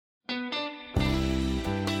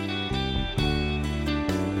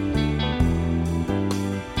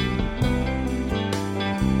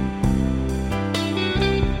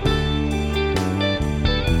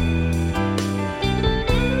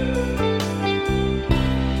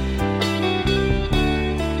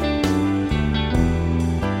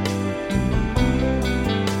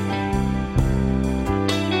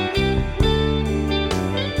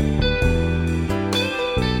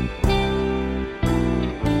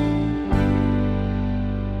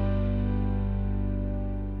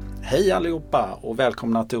Hej allihopa och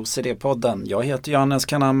välkomna till OCD-podden. Jag heter Johannes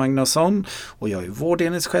Kannan Magnusson och jag är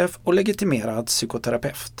vårdenhetschef och legitimerad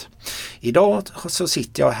psykoterapeut. Idag så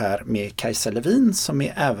sitter jag här med Kajsa Levin som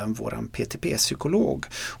är även våran PTP-psykolog.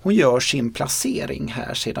 Hon gör sin placering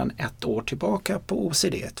här sedan 1 år tillbaka på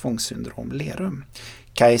OCD-tvångssyndrom-Lerum.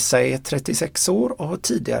 Kajsa är 36 år och har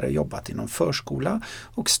tidigare jobbat inom förskola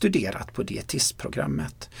och studerat på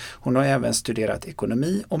dietistprogrammet. Hon har även studerat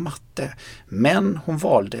ekonomi och matte, men hon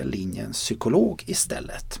valde linjen psykolog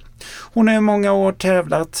istället. Hon har i många år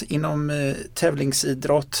tävlat inom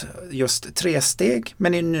tävlingsidrott, just 3 steg,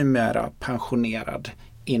 men är numera pensionerad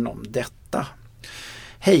inom detta.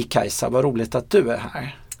 Hej Kajsa, vad roligt att du är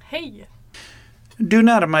här. Hej! Du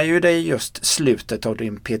närmar ju dig just slutet av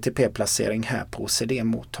din PTP-placering här på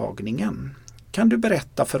OCD-mottagningen. Kan du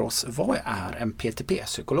berätta för oss, vad är en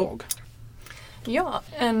PTP-psykolog? Ja,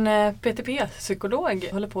 en PTP-psykolog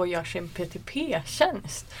håller på att göra sin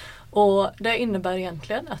PTP-tjänst. Och det innebär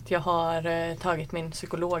egentligen att jag har tagit min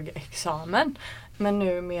psykologexamen men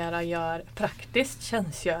numera gör praktiskt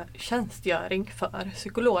tjänstgöring för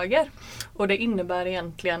psykologer. Och det innebär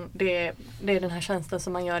egentligen, det är den här tjänsten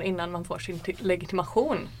som man gör innan man får sin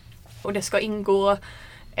legitimation. Och det ska ingå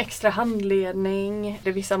extra handledning, det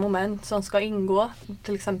är vissa moment som ska ingå,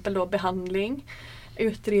 till exempel då behandling,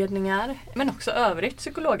 utredningar, men också övrigt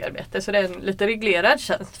psykologarbete. Så det är en lite reglerad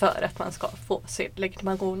tjänst för att man ska få sin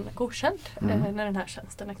legitimation godkänd när den här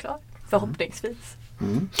tjänsten är klar, förhoppningsvis.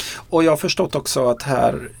 Mm. Och jag har förstått också att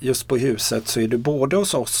här just på huset så är du både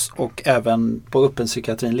hos oss och även på öppen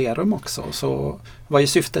psykiatrin Lerum också. Så vad är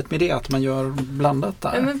syftet med det, att man gör blandat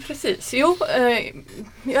där? Ja, men precis. Jo,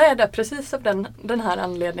 jag är där precis av den här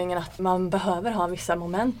anledningen att man behöver ha vissa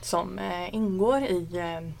moment som ingår i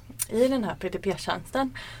den här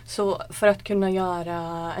PTP-tjänsten. Så för att kunna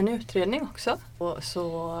göra en utredning också,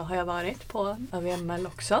 så har jag varit på ÖVML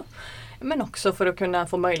också. Men också för att kunna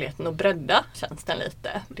få möjligheten att bredda tjänsten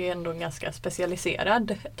lite. Det är ändå en ganska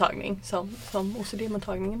specialiserad tagning som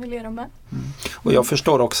OCD-mottagningen Lerum är. Och jag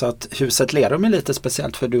förstår också att huset Lerum är lite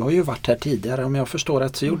speciellt, för du har ju varit här tidigare. Om jag förstår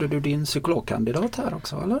rätt så gjorde du din psykologkandidat här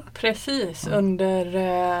också, eller? Precis,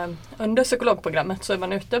 under psykologprogrammet så är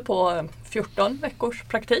man ute på 14 veckors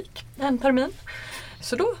praktik, en termin.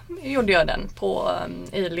 Så då gjorde jag den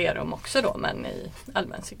i Lerum också då, men i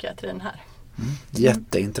allmänpsykiatrin här.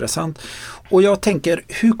 Jätteintressant. Och jag tänker,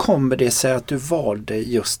 hur kommer det sig att du valde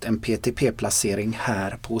just en PTP-placering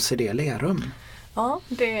här på OCD-Lerum? Ja,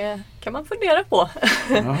 det kan man fundera på.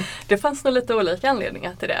 Ja. Det fanns nog lite olika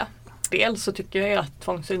anledningar till det. Dels så tycker jag att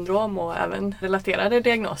tvångssyndrom och även relaterade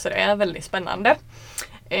diagnoser är väldigt spännande.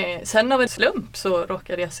 Sen av en slump så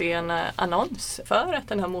råkade jag se en annons för att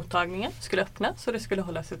den här mottagningen skulle öppna, så det skulle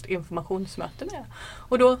hållas ett informationsmöte med.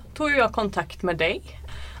 Och då tog jag kontakt med dig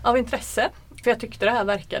av intresse, för jag tyckte det här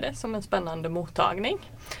verkade som en spännande mottagning.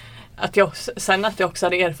 Att jag också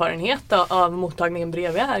hade erfarenhet av mottagningen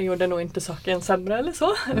bredvid här gjorde nog inte saken sämre eller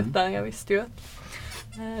så, utan jag visste ju att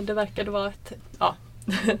det verkade vara ett... Ja.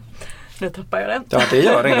 Nu tappar jag det. Ja, det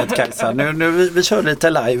gör inget Kajsa. Vi kör lite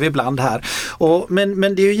live ibland här.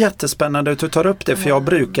 Men det är ju jättespännande att du tar upp det, för jag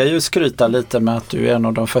brukar ju skryta lite med att du är en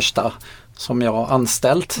av de första som jag har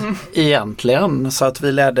anställt egentligen, så att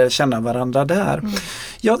vi lärde känna varandra där.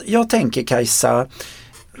 Jag tänker Kajsa,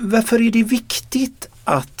 varför är det viktigt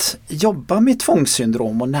att jobba med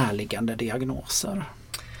tvångssyndrom och närliggande diagnoser?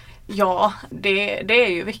 Ja, det är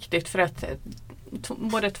ju viktigt för att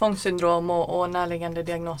både tvångssyndrom och närliggande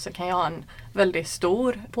diagnoser kan ju ha en väldigt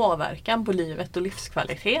stor påverkan på livet och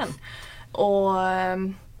livskvaliteten. Och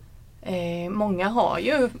många har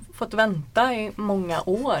ju fått vänta i många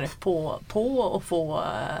år på att få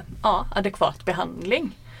adekvat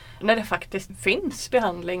behandling. När det faktiskt finns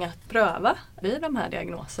behandling att pröva vid de här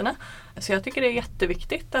diagnoserna. Så jag tycker det är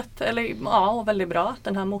jätteviktigt och väldigt bra att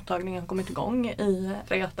den här mottagningen har kommit igång i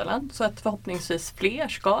Götaland, så att förhoppningsvis fler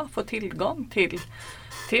ska få tillgång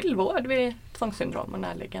till vård vid tvångssyndrom och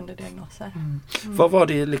närliggande diagnoser. Vad var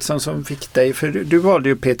det liksom som fick dig, för du valde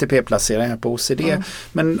ju PTP-placering här på OCD,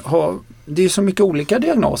 men det är ju så mycket olika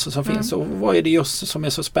diagnoser som finns, och vad är det just som är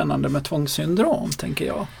så spännande med tvångssyndrom, tänker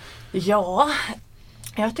jag? Ja,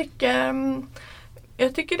 jag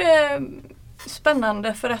tycker det är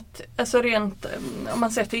spännande för att, alltså rent, om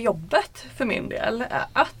man ser till jobbet för min del,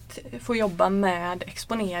 att få jobba med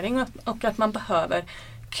exponering och att man behöver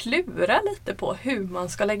klura lite på hur man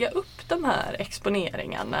ska lägga upp de här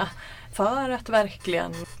exponeringarna för att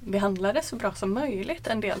verkligen behandla det så bra som möjligt.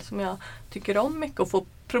 En del som jag tycker om mycket, och få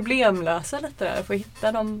problemlösa lite där, få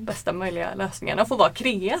hitta de bästa möjliga lösningarna och få vara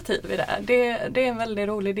kreativ i det. Det är en väldigt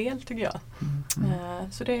rolig del, tycker jag.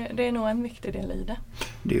 Så det är nog en viktig del i det.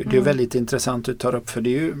 Det är väldigt intressant att du tar upp, för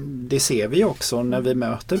det ser vi också när vi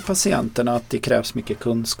möter patienterna, att det krävs mycket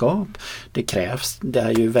kunskap. Det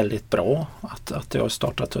är ju väldigt bra att det har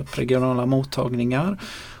startat upp regionala mottagningar.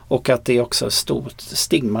 Och att det är också stort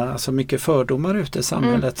stigma, alltså mycket fördomar ute i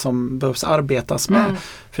samhället som behövs arbetas med.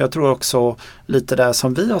 För jag tror också lite där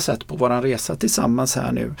som vi har sett på våran resa tillsammans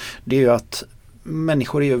här nu, det är ju att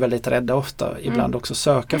människor är ju väldigt rädda ofta, ibland också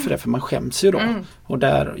söka för det, för man skäms ju då. Och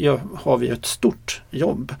där har vi ett stort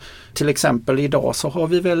jobb. Till exempel idag så har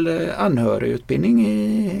vi väl anhörigutbildning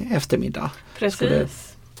i eftermiddag. Precis.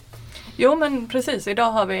 Jo men precis,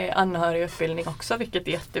 idag har vi anhörigutbildning också, vilket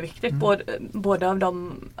är jätteviktigt. Både av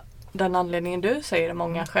den anledningen du säger,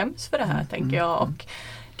 många skäms för det här tänker jag, och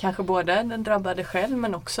kanske både den drabbade själv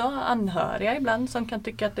men också anhöriga ibland som kan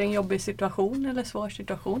tycka att det är en jobbig situation eller svår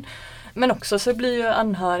situation. Men också så blir ju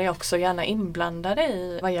anhöriga också gärna inblandade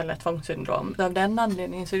i vad gäller tvångssyndrom. Av den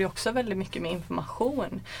anledningen så är det också väldigt mycket med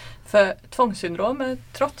information. För tvångssyndrom är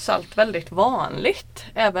trots allt väldigt vanligt.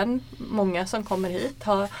 Även många som kommer hit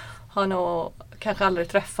har nog kanske aldrig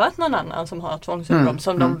träffat någon annan som har tvångssyndrom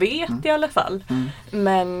som de vet i alla fall.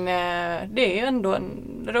 Men det är ju ändå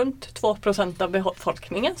runt 2% av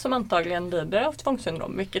befolkningen som antagligen lider av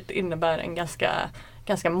tvångssyndrom, vilket innebär en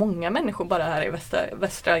ganska många människor bara här i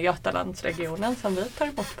västra Götalandsregionen som vi tar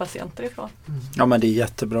emot patienter ifrån. Ja men det är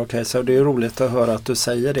jättebra Kajsa, och det är roligt att höra att du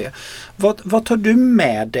säger det. Vad tar du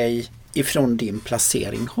med dig ifrån din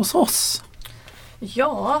placering hos oss?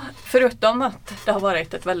 Ja, förutom att det har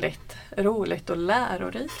varit ett väldigt roligt och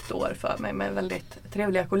lärorikt år för mig med väldigt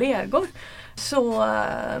trevliga kollegor. Så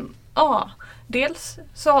dels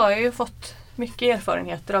så har jag ju fått mycket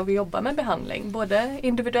erfarenheter av att jobba med behandling. Både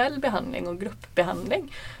individuell behandling och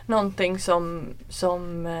gruppbehandling. Någonting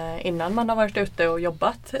som innan man har varit ute och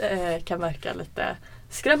jobbat kan verka lite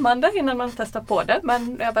skrämmande innan man testar på det.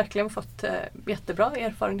 Men jag har verkligen fått jättebra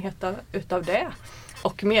erfarenhet utav det.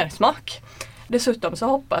 Och mer smak. Dessutom så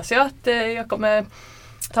hoppas jag att jag kommer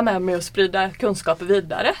ta med mig och sprida kunskap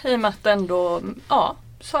vidare i och med att det ändå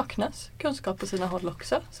saknas kunskap på sina håll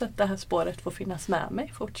också. Så att det här spåret får finnas med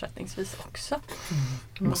mig fortsättningsvis också.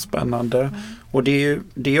 Vad spännande. Och det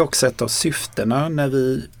är också ett av syftena när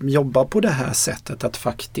vi jobbar på det här sättet, att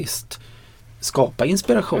faktiskt skapa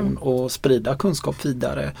inspiration och sprida kunskap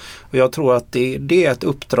vidare. Och jag tror att det är ett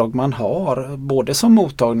uppdrag man har, både som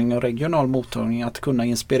mottagning och regional mottagning, att kunna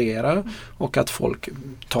inspirera och att folk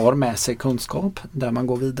tar med sig kunskap där man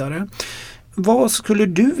går vidare. Vad skulle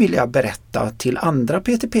du vilja berätta till andra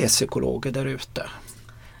PTP-psykologer där ute?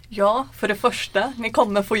 Ja, för det första, ni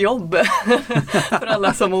kommer få jobb för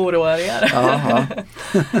alla som oroar er.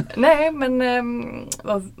 Nej, men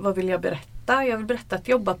vad vill jag berätta? Jag vill berätta att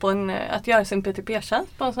jobba på att göra sin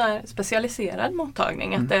PTP-tjänst på en sån här specialiserad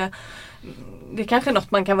mottagning. Att det är kanske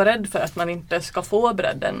något man kan vara rädd för att man inte ska få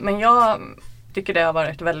bredden. Men jag tycker det har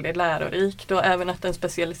varit väldigt lärorikt, och även att en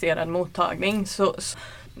specialiserad mottagning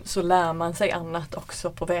så lär man sig annat också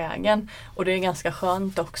på vägen. Och det är ganska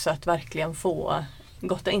skönt också att verkligen få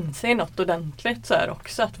gått in sig något ordentligt så här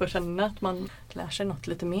också, att få känna att man lär sig något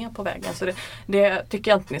lite mer på vägen. Så det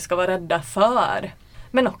tycker jag inte ni ska vara rädda för.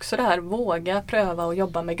 Men också det här, våga pröva och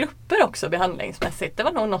jobba med grupper också behandlingsmässigt. Det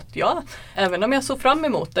var nog något även om jag såg fram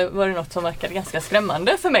emot det, var det något som verkade ganska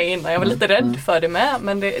skrämmande för mig innan. Jag var lite rädd för det med,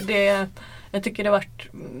 men jag tycker det har varit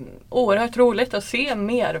oerhört roligt att se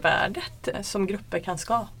mervärdet som grupper kan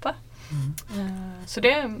skapa. Så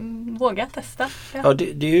våga testa. Ja,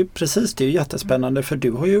 det är ju precis, det är ju jättespännande, för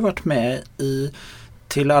du har ju varit med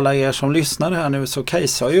till alla er som lyssnar här nu, så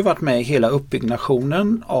Kajsa har ju varit med i hela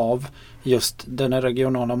uppbyggnationen av just den här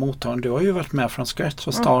regionala mottagningen. Du har ju varit med från scratch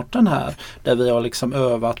och starten här, där vi har liksom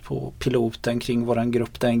övat på piloten kring våran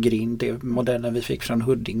grupp, den grind, det modellen vi fick från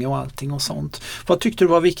Huddinge och allting och sånt. Vad tyckte du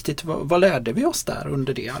var viktigt? Vad lärde vi oss där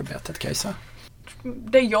under det arbetet, Kajsa?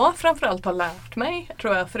 Det jag framförallt har lärt mig,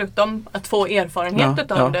 tror jag, förutom att få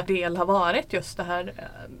erfarenhet av det, del har varit just det här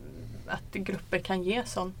att grupper kan ge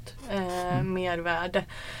sånt mervärde.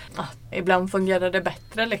 Att ibland fungerar det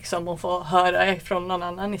bättre liksom att få höra ifrån någon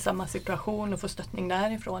annan i samma situation och få stöttning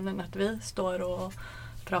därifrån än att vi står och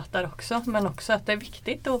pratar också. Men också att det är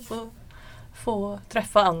viktigt att få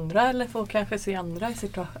träffa andra eller få kanske se andra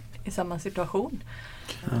i samma situation.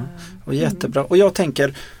 Och jättebra. Och jag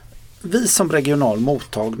tänker, vi som regional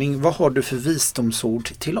mottagning, vad har du för visdomsord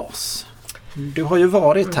till oss? Du har ju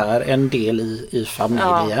varit här en del i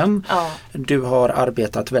familjen. Ja. Du har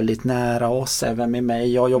arbetat väldigt nära oss, även med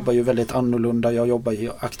mig. Jag jobbar ju väldigt annorlunda. Jag jobbar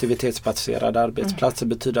ju aktivitetsbaserade arbetsplatser.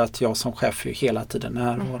 Det betyder att jag som chef är hela tiden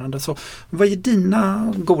närvarande. Så vad är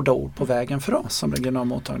dina goda ord på vägen för oss som regional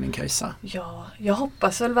mottagning, Kajsa? Ja, jag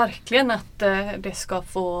hoppas väl verkligen att det ska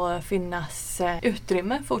få finnas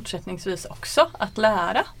utrymme fortsättningsvis också att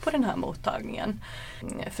lära på den här mottagningen.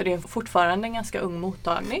 För det är fortfarande en ganska ung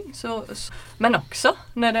mottagning. Men också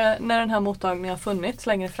när den här mottagningen har funnits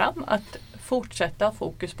längre fram att fortsätta ha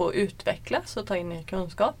fokus på att utvecklas och ta in ny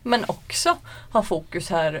kunskap. Men också ha fokus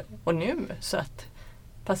här och nu så att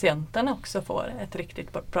patienterna också får ett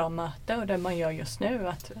riktigt bra möte. Och det man gör just nu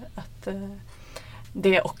att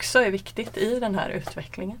det också är viktigt i den här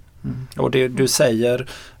utvecklingen. Och det du säger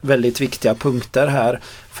väldigt viktiga punkter här,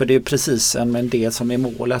 för det är precis en del som är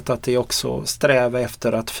målet, att det också sträva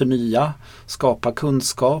efter att förnya, skapa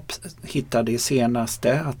kunskap, hitta det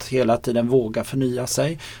senaste, att hela tiden våga förnya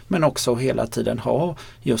sig, men också hela tiden ha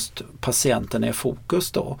just patienten i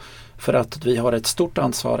fokus då. För att vi har ett stort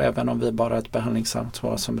ansvar även om vi bara har ett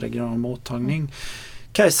behandlingsansvar som regional mottagning.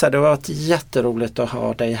 Kajsa, det har varit jätteroligt att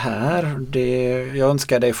ha dig här. Jag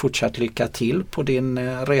önskar dig fortsatt lycka till på din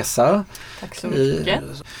resa. Tack så mycket.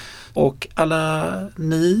 Och alla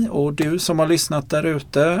ni och du som har lyssnat där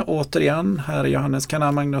ute, återigen, här är Johannes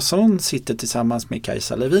Magnusson, sitter tillsammans med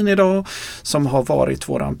Kajsa Levin idag, som har varit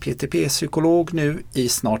våran PTP-psykolog nu i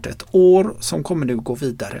snart ett år, som kommer nu gå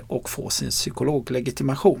vidare och få sin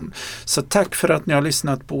psykologlegitimation. Så tack för att ni har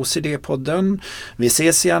lyssnat på OCD-podden. Vi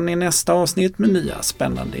ses igen i nästa avsnitt med nya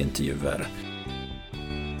spännande intervjuer.